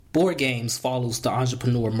Board Games follows the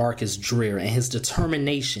entrepreneur Marcus Dreer and his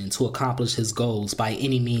determination to accomplish his goals by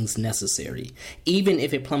any means necessary, even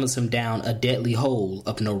if it plummets him down a deadly hole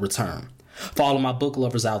of no return. For all of my book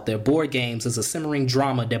lovers out there, Board Games is a simmering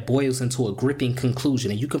drama that boils into a gripping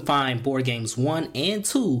conclusion, and you can find Board Games 1 and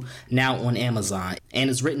 2 now on Amazon, and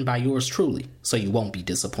is written by yours truly, so you won't be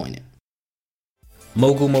disappointed.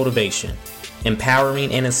 Mogul Motivation.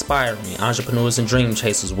 Empowering and inspiring entrepreneurs and dream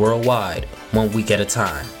chasers worldwide, 1 week at a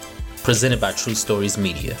time. Presented by True Stories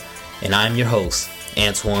Media. And I'm your host,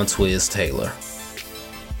 Antoine Twiz Taylor.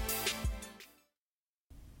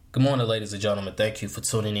 Good morning, ladies and gentlemen. Thank you for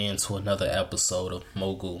tuning in to another episode of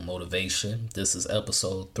Mogul Motivation. This is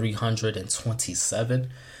episode 327.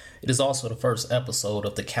 It is also the first episode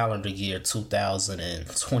of the calendar year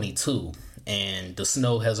 2022. And the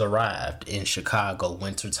snow has arrived in Chicago.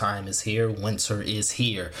 Winter time is here. Winter is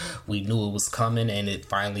here. We knew it was coming, and it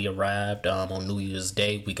finally arrived on New Year's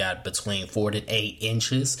Day. We got between 4 to 8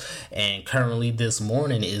 inches, and currently this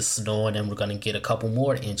morning is snowing, and we're going to get a couple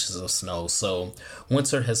more inches of snow. So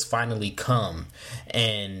winter has finally come,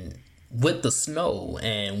 and with the snow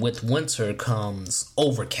and with winter comes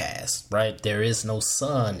overcast, right? There is no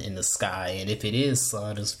sun in the sky, and if it is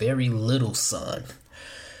sun, it's very little sun.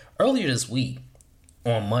 Earlier this week,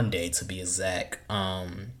 on Monday to be exact,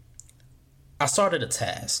 I started a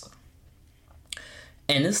task.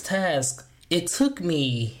 And this task, it took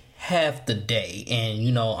me half the day.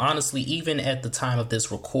 And, honestly, even at the time of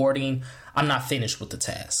this recording, I'm not finished with the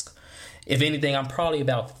task. If anything, I'm probably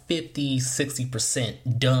about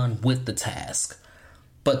 50-60% done with the task.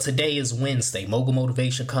 But today is Wednesday. Mogul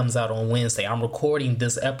Motivation comes out on Wednesday. I'm recording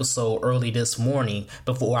this episode early this morning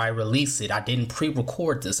before I release it. I didn't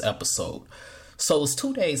pre-record this episode. So it's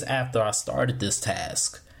 2 days after I started this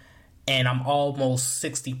task. And I'm almost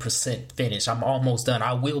 60% finished. I'm almost done.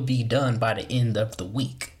 I will be done by the end of the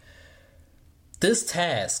week. This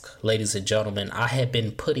task, ladies and gentlemen, I had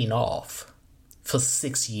been putting off for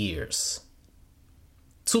 6 years.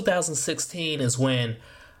 2016 is when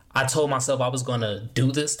I told myself I was going to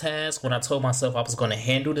do this task, when I told myself I was going to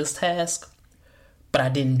handle this task, but I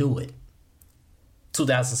didn't do it.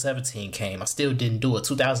 2017 came, I still didn't do it.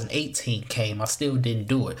 2018 came, I still didn't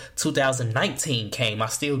do it. 2019 came, I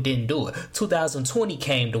still didn't do it. 2020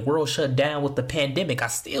 came, the world shut down with the pandemic, I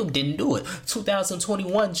still didn't do it.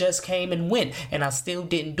 2021 just came and went, and I still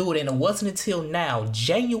didn't do it. And it wasn't until now,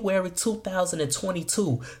 January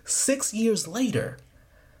 2022, 6 years later,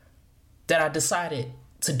 that I decided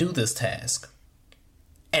to do this task.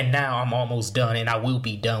 And now I'm almost done, and I will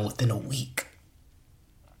be done within a week.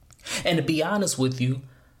 And to be honest with you,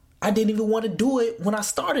 I didn't even want to do it when I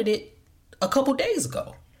started it a couple days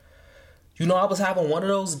ago. I was having one of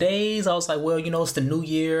those days. I was like, well, it's the new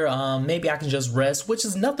year. Maybe I can just rest, which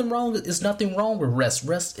is nothing wrong. There's nothing wrong with rest.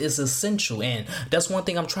 Rest is essential. And that's one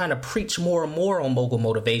thing I'm trying to preach more and more on Mogul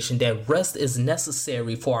Motivation, that rest is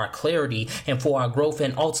necessary for our clarity and for our growth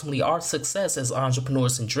and ultimately our success as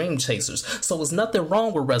entrepreneurs and dream chasers. So there's nothing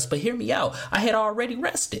wrong with rest. But hear me out. I had already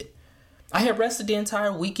rested. I had rested the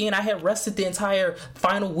entire weekend. I had rested the entire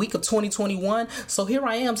final week of 2021. So here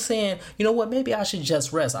I am saying, you know what, maybe I should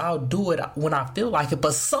just rest. I'll do it when I feel like it.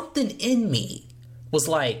 But something in me was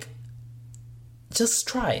like, just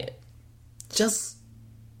try it. Just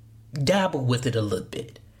dabble with it a little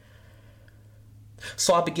bit.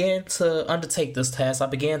 So I began to undertake this task. I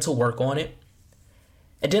began to work on it.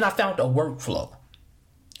 And then I found a workflow.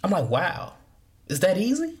 I'm like, wow, is that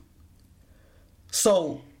easy?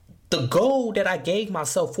 So the goal that I gave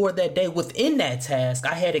myself for that day within that task,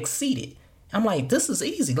 I had exceeded. I'm like, this is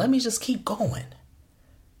easy. Let me just keep going.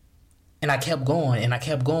 And I kept going and I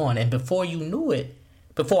kept going. And before I knew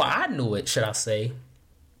it, should I say,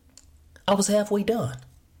 I was halfway done.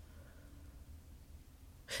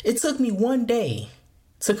 It took me 1 day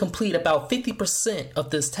to complete about 50%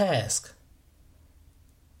 of this task.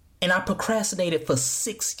 And I procrastinated for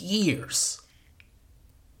 6 years.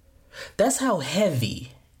 That's how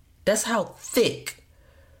heavy, that's how thick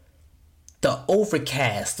the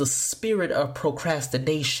overcast, the spirit of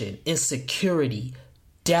procrastination, insecurity,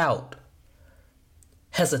 doubt,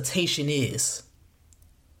 hesitation is.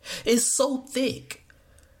 It's so thick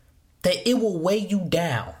that it will weigh you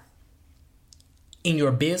down in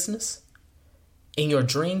your business, in your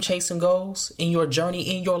dream chasing goals, in your journey,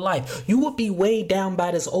 in your life. You will be weighed down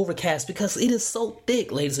by this overcast because it is so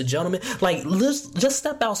thick, ladies and gentlemen. Like, just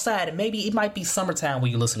step outside, and maybe it might be summertime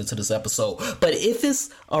when you're listening to this episode. But if it's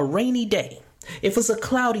a rainy day, if it's a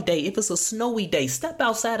cloudy day, if it's a snowy day, step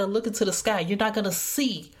outside and look into the sky. You're not going to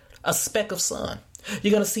see a speck of sun.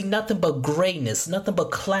 You're going to see nothing but grayness, nothing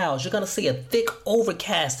but clouds. You're going to see a thick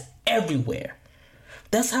overcast everywhere.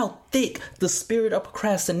 That's how thick the spirit of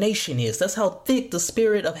procrastination is. That's how thick the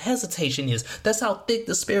spirit of hesitation is. That's how thick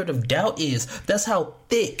the spirit of doubt is. That's how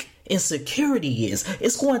thick insecurity is.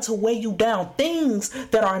 It's going to weigh you down. Things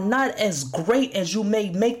that are not as great as you may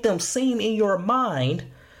make them seem in your mind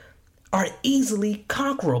are easily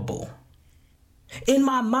conquerable. In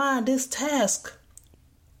my mind, this task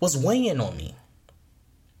was weighing on me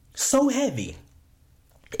so heavy.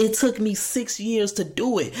 It took me 6 years to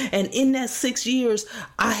do it. And in that 6 years,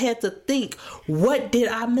 I had to think, what did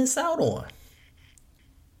I miss out on?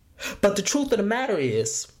 But the truth of the matter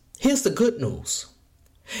is, here's the good news.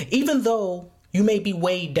 Even though you may be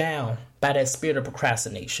weighed down by that spirit of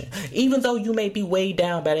procrastination, even though you may be weighed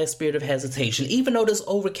down by that spirit of hesitation, even though this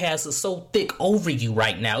overcast is so thick over you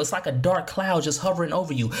right now, it's like a dark cloud just hovering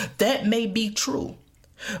over you, that may be true.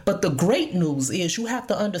 But the great news is you have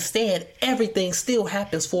to understand everything still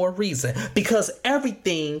happens for a reason, because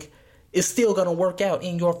everything is still going to work out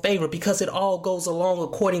in your favor, because it all goes along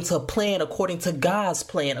according to plan, according to God's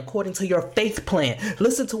plan, according to your faith plan.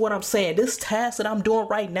 Listen to what I'm saying. This task that I'm doing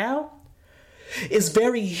right now is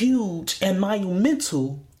very huge and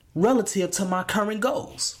monumental relative to my current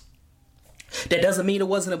goals. That doesn't mean it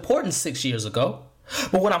wasn't important 6 years ago.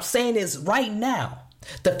 But what I'm saying is right now,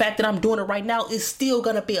 the fact that I'm doing it right now is still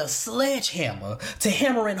going to be a sledgehammer to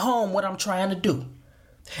hammering home what I'm trying to do.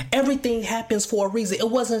 Everything happens for a reason. It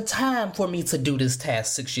wasn't time for me to do this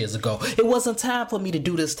task 6 years ago. It wasn't time for me to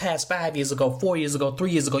do this task 5 years ago, 4 years ago,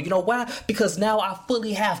 3 years ago. You know why? Because now I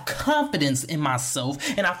fully have confidence in myself,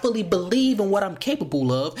 and I fully believe in what I'm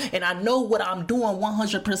capable of, and I know what I'm doing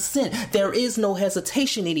 100%. There is no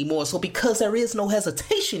hesitation anymore. So because there is no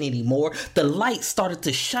hesitation anymore, the light started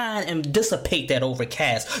to shine and dissipate that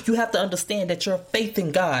overcast. You have to understand that your faith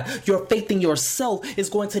in God, your faith in yourself is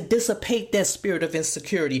going to dissipate that spirit of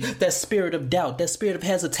insecurity, that spirit of doubt, that spirit of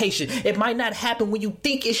hesitation. It might not happen when you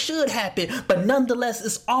think it should happen, but nonetheless,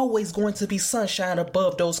 it's always going to be sunshine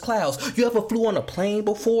above those clouds. You ever flew on a plane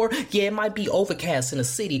before? Yeah, it might be overcast in the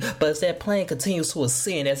city, but as that plane continues to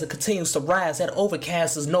ascend, as it continues to rise, that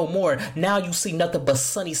overcast is no more. Now you see nothing but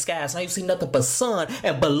sunny skies. Now you see nothing but sun,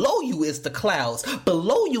 and below you is the clouds.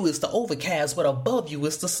 Below you is the overcast, but above you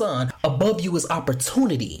is the sun. Above you is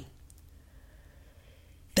opportunity.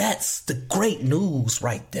 That's the great news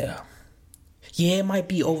right there. Yeah, it might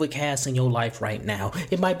be overcast in your life right now.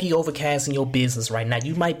 It might be overcast in your business right now.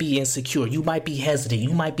 You might be insecure. You might be hesitant.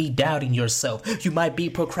 You might be doubting yourself. You might be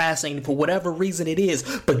procrastinating for whatever reason it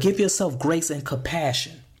is. But give yourself grace and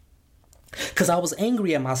compassion. Because I was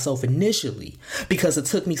angry at myself initially because it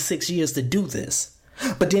took me 6 years to do this.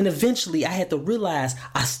 But then eventually I had to realize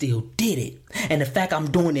I still did it. And the fact I'm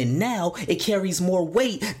doing it now, it carries more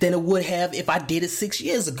weight than it would have if I did it 6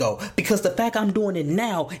 years ago. Because the fact I'm doing it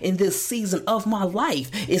now in this season of my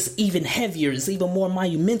life is even heavier, it's even more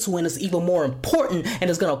monumental, and it's even more important, and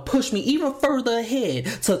it's going to push me even further ahead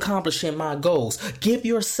to accomplishing my goals. Give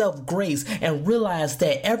yourself grace and realize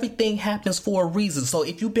that everything happens for a reason. So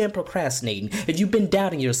if you've been procrastinating, if you've been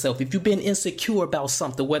doubting yourself, if you've been insecure about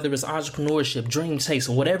something, whether it's entrepreneurship, dream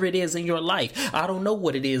chasing, whatever it is in your life, I don't know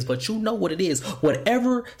what it is, but you know what it is.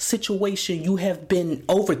 Whatever situation you have been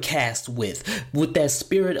overcast with that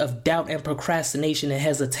spirit of doubt and procrastination and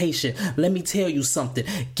hesitation, let me tell you something.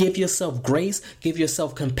 Give yourself grace, give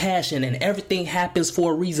yourself compassion, and everything happens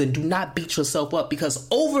for a reason. Do not beat yourself up, because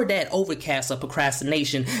over that overcast of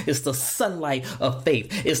procrastination is the sunlight of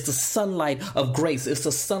faith. It's the sunlight of grace. It's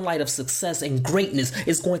the sunlight of success and greatness.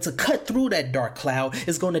 It's going to cut through that dark cloud.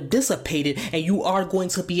 It's going to dissipate it, and you are going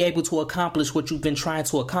to be able to accomplish what you've been trying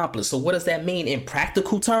to accomplish. So what does that mean in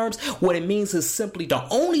practical terms? What it means is simply the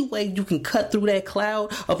only way you can cut through that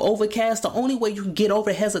cloud of overcast, the only way you can get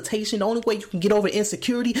over hesitation, the only way you can get over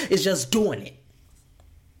insecurity is just doing it.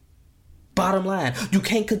 Bottom line, you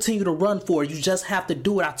can't continue to run for it. You just have to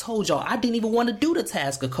do it. I told y'all, I didn't even want to do the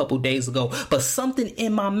task a couple days ago, but something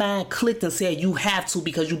in my mind clicked and said you have to,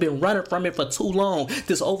 because you've been running from it for too long.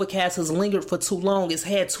 This overcast has lingered for too long. It's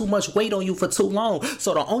had too much weight on you for too long.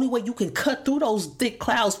 So the only way you can cut through those thick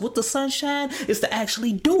clouds with the sunshine is to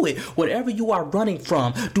actually do it. Whatever you are running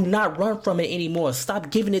from, do not run from it anymore.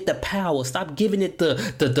 Stop giving it the power. Stop giving it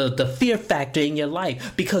the fear factor in your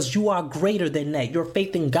life, because you are greater than that. Your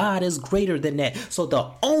faith in God is greater than that. So the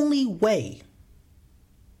only way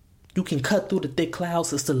you can cut through the thick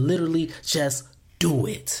clouds is to literally just do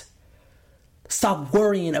it. Stop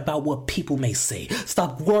worrying about what people may say.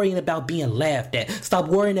 Stop worrying about being laughed at. Stop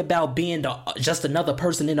worrying about being just another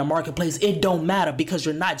person in the marketplace. It don't matter, because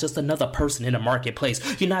you're not just another person in the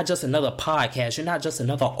marketplace. You're not just another podcast. You're not just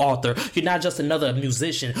another author. You're not just another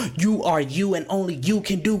musician. You are you, and only you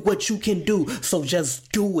can do what you can do. So just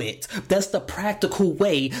do it. That's the practical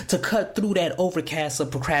way to cut through that overcast of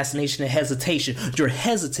procrastination and hesitation. You're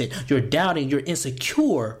hesitant. You're doubting. You're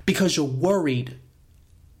insecure because you're worried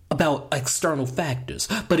about external factors.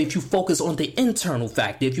 But if you focus on the internal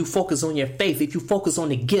factor, if you focus on your faith, if you focus on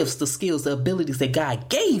the gifts, the skills, the abilities that God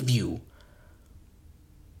gave you,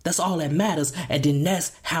 that's all that matters. And then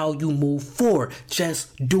that's how you move forward.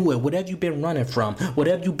 Just do it. Whatever you've been running from,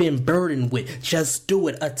 whatever you've been burdened with, just do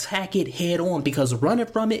it. Attack it head on, because running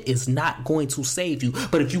from it is not going to save you.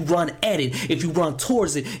 But if you run at it, if you run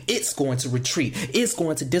towards it, it's going to retreat. It's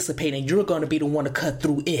going to dissipate, and you're going to be the one to cut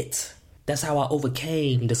through it. That's how I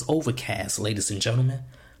overcame this overcast, ladies and gentlemen.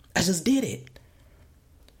 I just did it.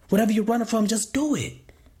 Whatever you're running from, just do it.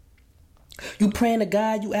 You praying to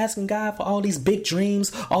God, you asking God for all these big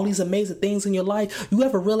dreams, all these amazing things in your life. You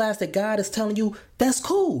ever realize that God is telling you, that's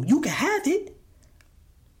cool, you can have it,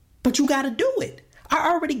 but you got to do it.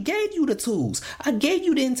 I already gave you the tools. I gave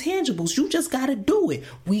you the intangibles. You just got to do it.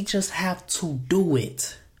 We just have to do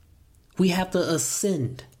it. We have to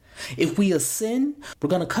ascend. If we ascend, we're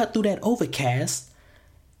going to cut through that overcast,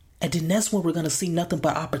 and then that's when we're going to see nothing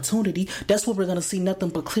but opportunity. That's when we're going to see nothing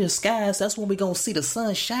but clear skies. That's when we're going to see the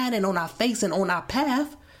sun shining on our face and on our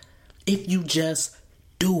path. If you just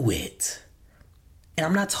do it. And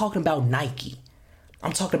I'm not talking about Nike.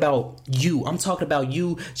 I'm talking about you. I'm talking about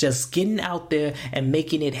you just getting out there and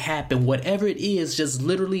making it happen. Whatever it is, just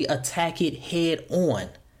literally attack it head on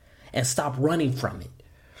and stop running from it.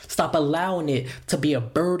 Stop allowing it to be a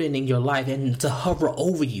burden in your life and to hover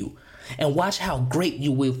over you. And watch how great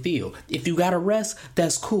you will feel. If you gotta rest,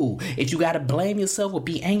 that's cool. If you gotta blame yourself or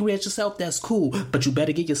be angry at yourself, that's cool. But you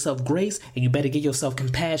better give yourself grace, and you better give yourself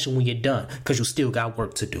compassion when you're done, because you still got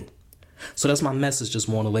work to do. So that's my message this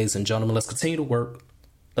morning, ladies and gentlemen. Let's continue to work.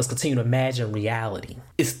 Let's continue to imagine reality.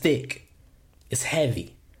 It's thick. It's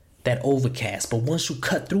heavy. That overcast. But once you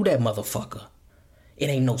cut through that motherfucker, it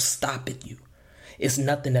ain't no stopping you. It's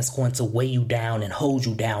nothing that's going to weigh you down and hold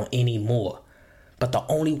you down anymore. But the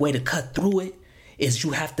only way to cut through it is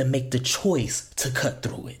you have to make the choice to cut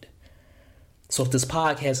through it. So if this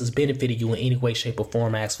podcast has benefited you in any way, shape, or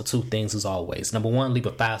form, I ask for two things as always. Number one, leave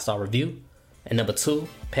a 5-star review. And number two,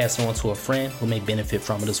 pass it on to a friend who may benefit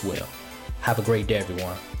from it as well. Have a great day,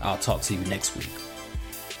 everyone. I'll talk to you next week.